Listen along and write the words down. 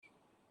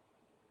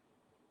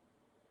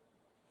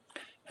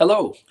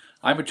Hello,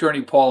 I'm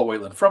attorney Paul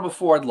Whalen from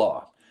Afford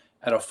Law.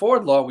 At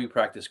Afford Law, we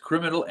practice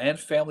criminal and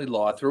family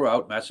law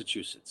throughout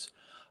Massachusetts.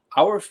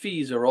 Our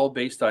fees are all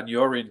based on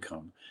your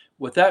income.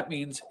 What that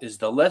means is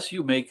the less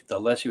you make, the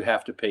less you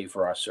have to pay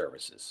for our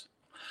services.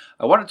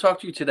 I want to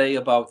talk to you today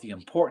about the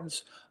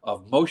importance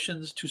of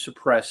motions to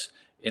suppress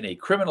in a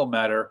criminal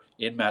matter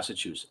in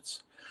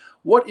Massachusetts.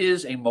 What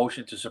is a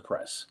motion to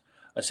suppress?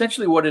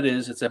 Essentially, what it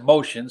is, it's a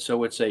motion.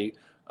 So it's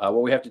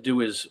what we have to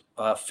do is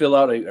fill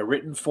out a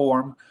written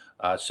form,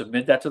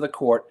 submit that to the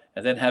court,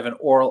 and then have an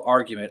oral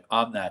argument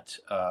on that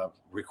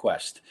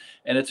request.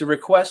 And it's a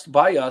request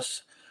by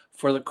us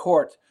for the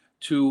court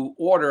to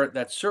order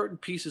that certain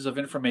pieces of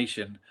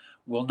information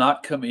will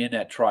not come in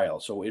at trial.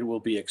 So it will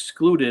be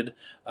excluded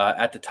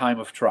at the time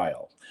of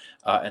trial.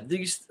 And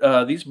these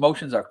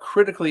motions are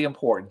critically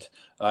important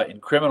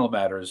in criminal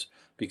matters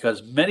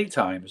because many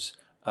times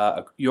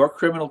your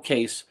criminal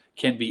case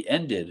can be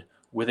ended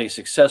with a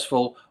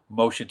successful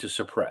motion to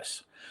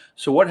suppress.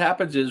 So what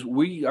happens is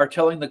we are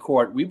telling the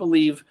court we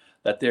believe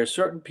that there are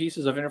certain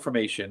pieces of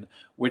information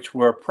which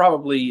were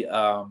probably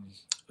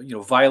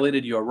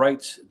violated your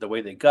rights the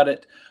way they got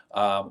it,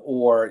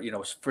 or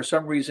for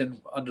some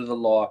reason under the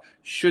law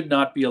should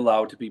not be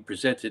allowed to be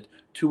presented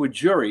to a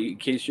jury in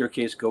case your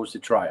case goes to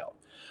trial.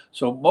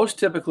 So most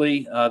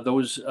typically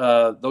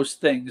those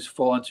things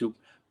fall into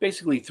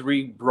basically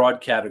three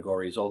broad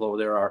categories, although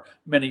there are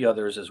many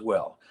others as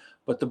well.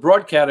 But the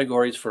broad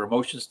categories for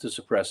motions to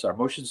suppress are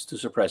motions to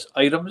suppress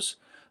items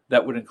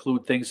that would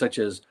include things such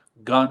as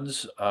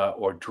guns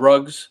or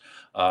drugs,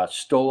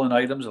 stolen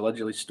items,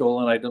 allegedly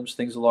stolen items,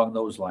 things along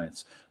those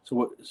lines.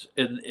 So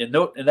in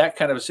that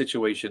kind of a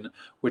situation,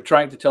 we're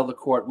trying to tell the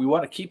court, we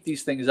want to keep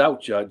these things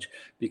out, Judge,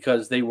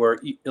 because they were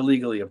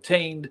illegally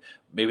obtained.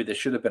 Maybe there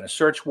should have been a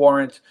search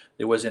warrant.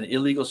 There was an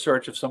illegal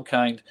search of some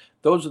kind.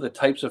 Those are the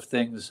types of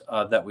things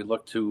that we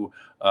look to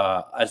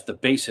as the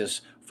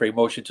basis for a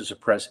motion to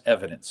suppress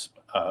evidence,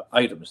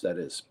 items, that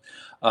is.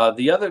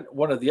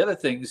 One of the other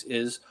things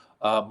is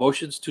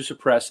motions to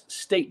suppress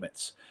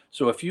statements.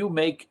 So if you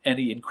make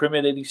any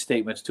incriminating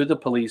statements to the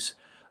police,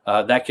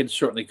 that can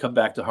certainly come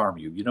back to harm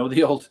you. You know,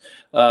 the old,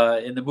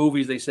 in the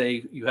movies, they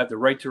say you have the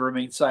right to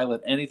remain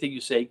silent. Anything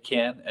you say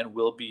can and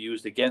will be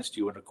used against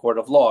you in a court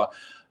of law.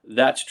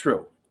 That's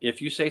true.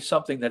 If you say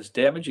something that's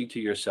damaging to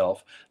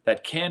yourself,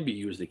 that can be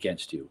used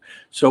against you.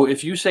 So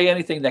if you say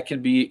anything that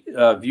can be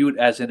viewed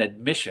as an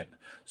admission,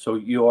 so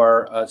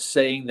you're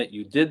saying that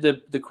you did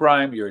the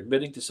crime, you're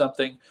admitting to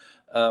something,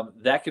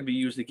 that can be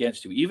used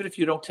against you, even if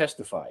you don't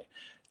testify.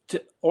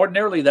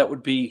 Ordinarily, that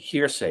would be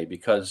hearsay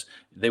because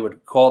they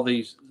would call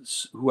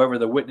whoever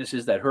the witness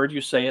is that heard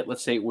you say it.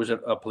 Let's say it was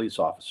a police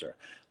officer.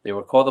 They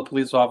would call the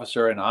police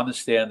officer, and on the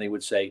stand, they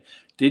would say,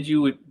 "Did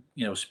you,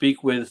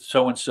 speak with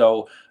so and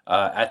so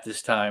at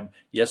this time?"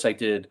 "Yes, I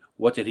did."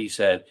 "What did he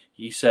said?"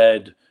 "He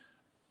said,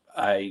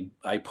 I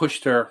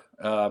pushed her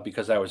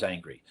because I was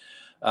angry."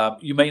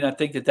 You may not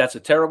think that that's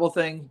a terrible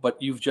thing,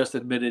 but you've just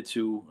admitted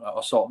to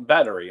assault and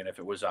battery. And if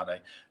it was on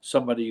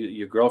somebody,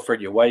 your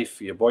girlfriend, your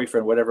wife, your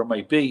boyfriend, whatever it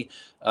might be,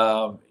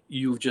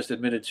 you've just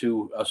admitted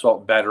to assault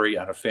and battery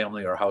on a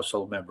family or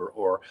household member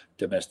or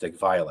domestic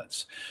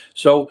violence.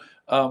 So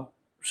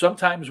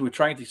sometimes we're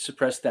trying to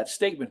suppress that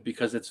statement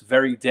because it's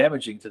very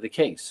damaging to the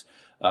case.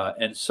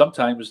 And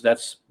sometimes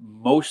that's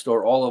most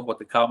or all of what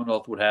the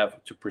Commonwealth would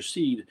have to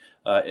proceed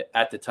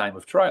at the time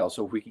of trial.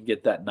 So if we can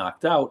get that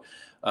knocked out,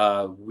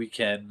 we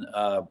can,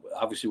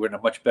 obviously we're in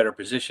a much better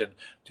position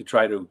to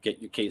try to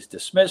get your case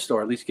dismissed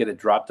or at least get it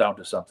dropped down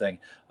to something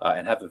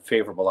and have a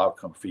favorable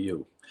outcome for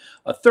you.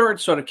 A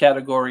third sort of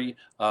category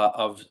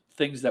of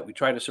things that we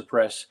try to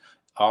suppress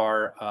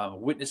are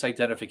witness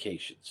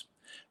identifications.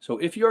 So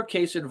if your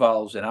case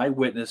involves an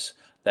eyewitness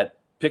that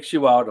picks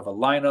you out of a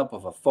lineup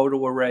of a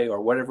photo array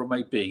or whatever it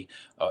might be,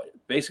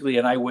 basically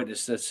an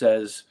eyewitness that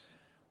says,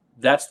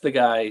 "That's the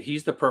guy,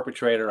 he's the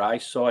perpetrator, I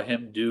saw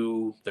him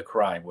do the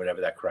crime,"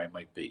 whatever that crime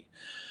might be.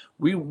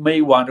 We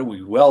may want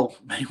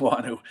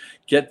to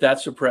get that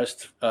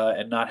suppressed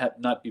and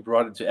not be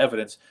brought into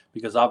evidence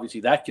because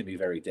obviously that can be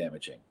very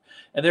damaging.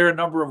 And there are a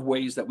number of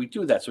ways that we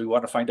do that. So we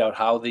want to find out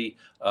how the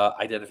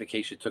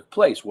identification took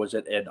place. Was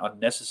it an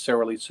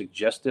unnecessarily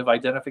suggestive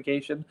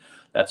identification?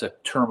 That's a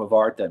term of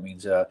art. That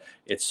means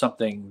it's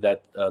something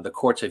that the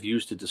courts have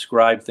used to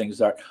describe things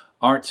that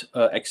aren't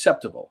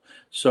acceptable.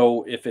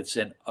 So if it's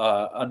an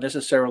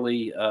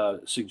unnecessarily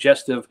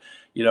suggestive,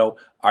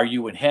 are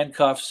you in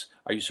handcuffs?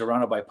 Are you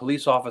surrounded by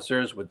police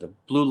officers with the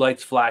blue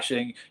lights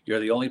flashing?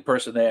 You're the only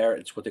person there.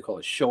 It's what they call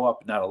a show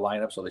up, not a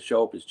lineup. So the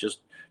show up is just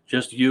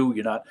you.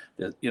 You're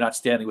not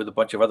standing with a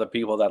bunch of other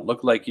people that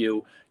look like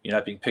you. You're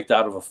not being picked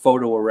out of a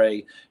photo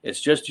array.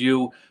 It's just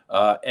you.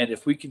 And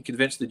if we can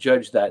convince the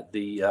judge that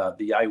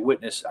the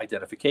eyewitness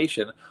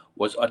identification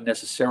was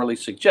unnecessarily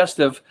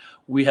suggestive,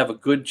 we have a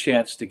good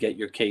chance to get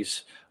your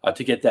case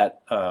to get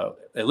that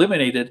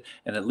eliminated,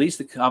 and at least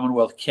the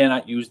Commonwealth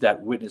cannot use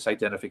that witness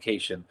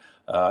identification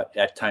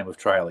at time of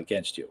trial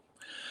against you.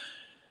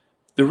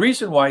 The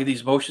reason why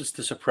these motions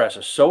to suppress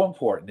are so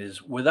important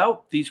is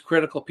without these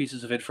critical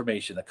pieces of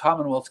information, the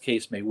Commonwealth's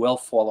case may well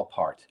fall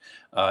apart,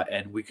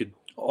 and we could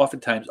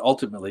oftentimes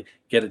ultimately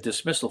get a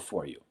dismissal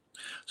for you.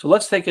 So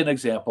let's take an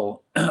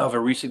example of a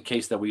recent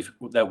case that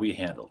we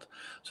handled.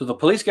 So the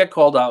police get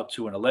called out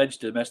to an alleged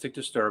domestic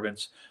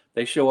disturbance.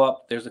 They show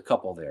up. There's a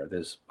couple there.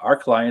 There's our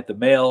client, the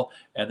male,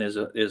 and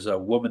there's a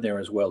woman there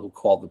as well who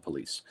called the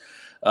police.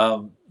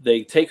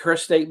 They take her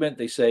statement.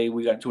 They say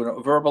we got into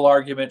a verbal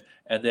argument,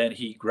 and then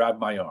he grabbed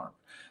my arm.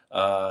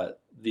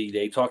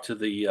 They talk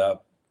to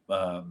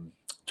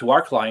to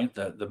our client,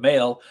 the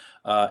male,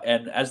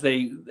 and as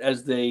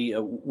they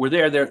were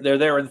there, they're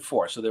there in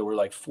force. So there were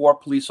like 4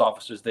 police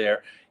officers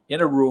there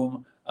in a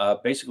room.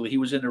 Basically, he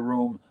was in the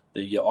room.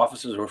 The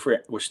officers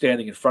were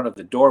standing in front of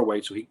the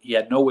doorway, so he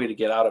had no way to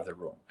get out of the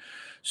room.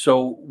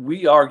 So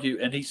we argue,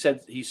 and he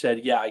said,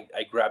 yeah,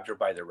 I grabbed her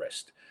by the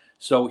wrist.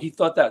 So he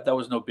thought that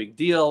was no big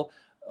deal.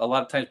 A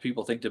lot of times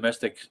people think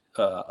domestic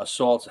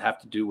assaults have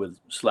to do with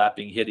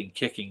slapping, hitting,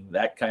 kicking,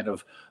 that kind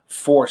of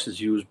force is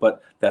used,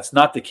 but that's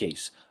not the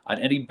case. On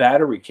any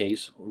battery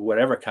case,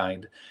 whatever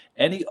kind,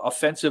 any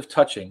offensive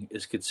touching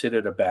is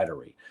considered a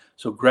battery.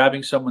 So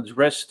grabbing someone's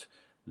wrist,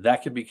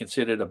 that can be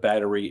considered a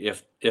battery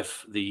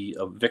if the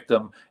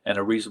victim and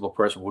a reasonable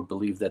person would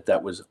believe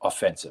that was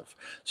offensive.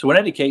 So in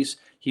any case,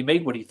 he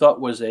made what he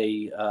thought was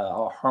a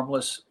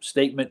harmless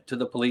statement to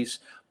the police,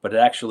 but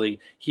actually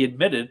he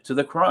admitted to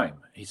the crime.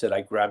 He said,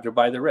 I grabbed her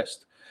by the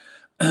wrist.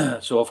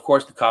 So, of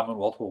course, the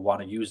Commonwealth will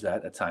want to use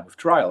that at time of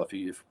trial. If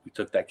we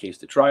took that case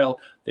to trial,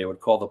 they would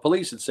call the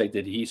police and say,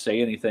 did he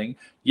say anything?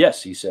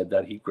 Yes, he said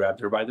that he grabbed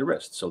her by the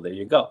wrist. So there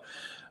you go.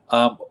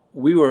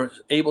 We were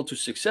able to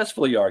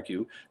successfully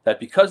argue that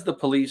because the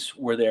police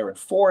were there in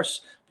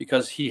force,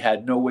 because he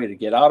had no way to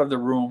get out of the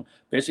room,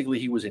 basically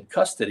he was in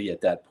custody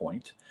at that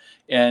point.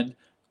 And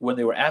when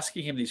they were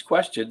asking him these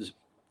questions,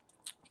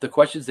 the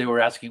questions they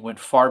were asking went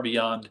far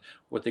beyond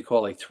what they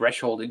call a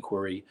threshold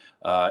inquiry,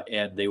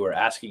 and they were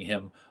asking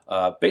him,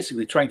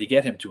 basically trying to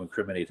get him to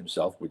incriminate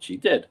himself, which he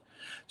did.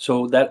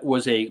 So that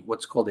was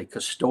what's called a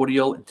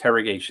custodial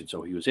interrogation.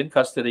 So he was in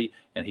custody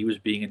and he was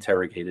being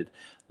interrogated.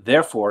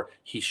 Therefore,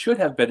 he should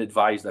have been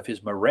advised of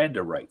his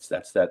Miranda rights.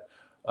 That's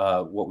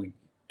what we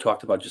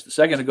talked about just a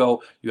second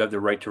ago. You have the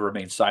right to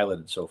remain silent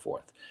and so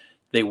forth.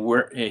 He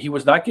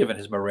was not given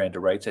his Miranda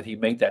rights, and he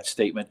made that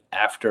statement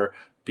after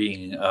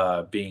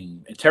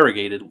being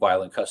interrogated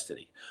while in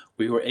custody.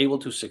 We were able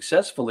to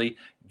successfully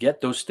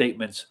get those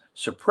statements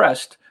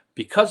suppressed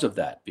because of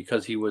that,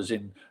 because he was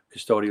in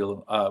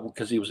custodial,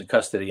 because he was in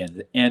custody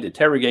and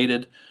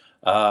interrogated,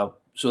 so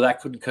that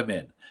couldn't come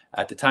in.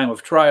 At the time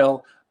of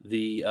trial,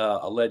 the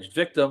alleged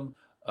victim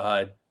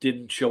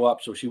didn't show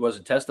up, so she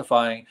wasn't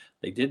testifying.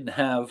 They didn't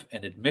have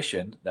an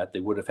admission that they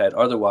would have had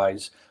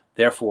otherwise.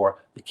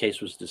 Therefore, the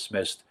case was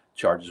dismissed,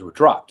 charges were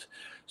dropped.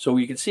 So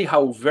you can see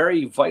how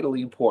very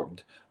vitally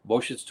important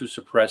motions to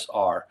suppress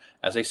are.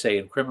 As I say,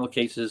 in criminal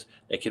cases,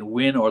 they can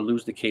win or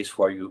lose the case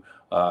for you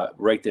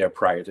right there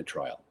prior to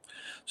trial.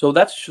 So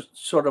that's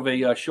sort of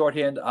a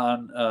shorthand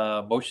on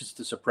motions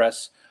to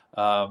suppress.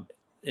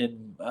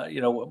 In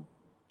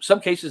some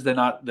cases they're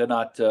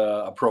not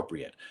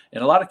appropriate.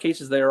 In a lot of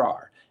cases there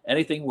are.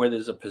 Anything where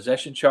there's a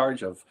possession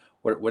charge of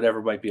whatever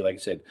it might be, like I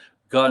said,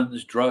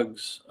 guns,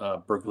 drugs,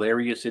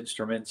 burglarious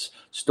instruments,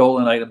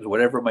 stolen items,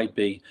 whatever it might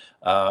be,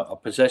 a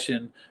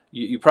possession.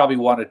 You probably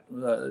want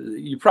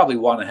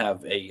to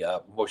have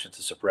a motion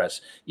to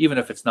suppress, even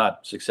if it's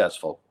not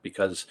successful,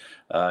 because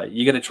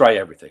you're going to try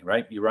everything,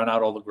 right? You run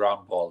out all the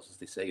ground balls, as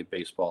they say in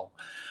baseball.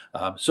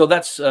 So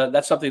that's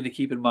something to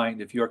keep in mind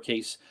if your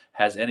case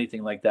has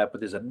anything like that.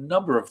 But there's a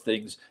number of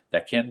things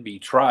that can be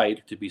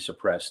tried to be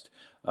suppressed,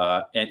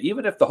 and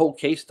even if the whole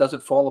case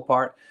doesn't fall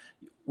apart,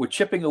 we're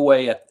chipping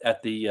away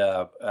at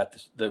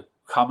the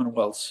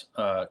Commonwealth's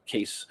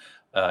case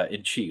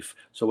in chief.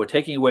 So we're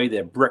taking away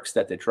their bricks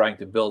that they're trying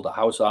to build a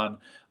house on,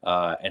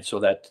 and so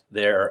that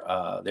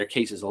their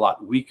case is a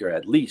lot weaker,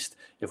 at least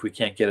if we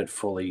can't get it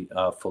fully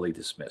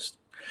dismissed.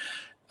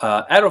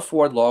 At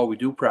Afford Law, we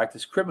do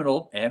practice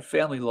criminal and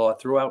family law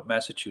throughout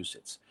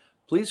Massachusetts.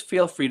 Please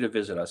feel free to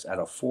visit us at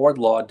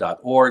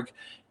affordlaw.org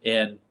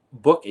and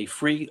book a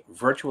free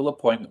virtual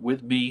appointment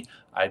with me.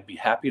 I'd be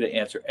happy to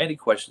answer any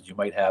questions you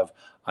might have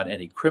on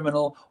any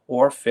criminal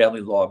or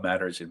family law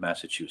matters in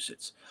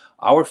Massachusetts.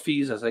 Our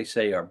fees, as I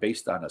say, are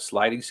based on a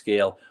sliding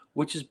scale,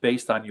 which is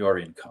based on your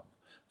income.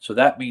 So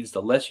that means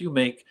the less you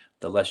make,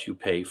 the less you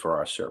pay for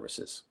our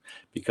services.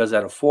 Because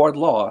at Afford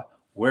Law,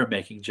 we're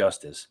making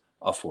justice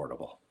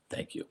affordable.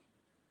 Thank you.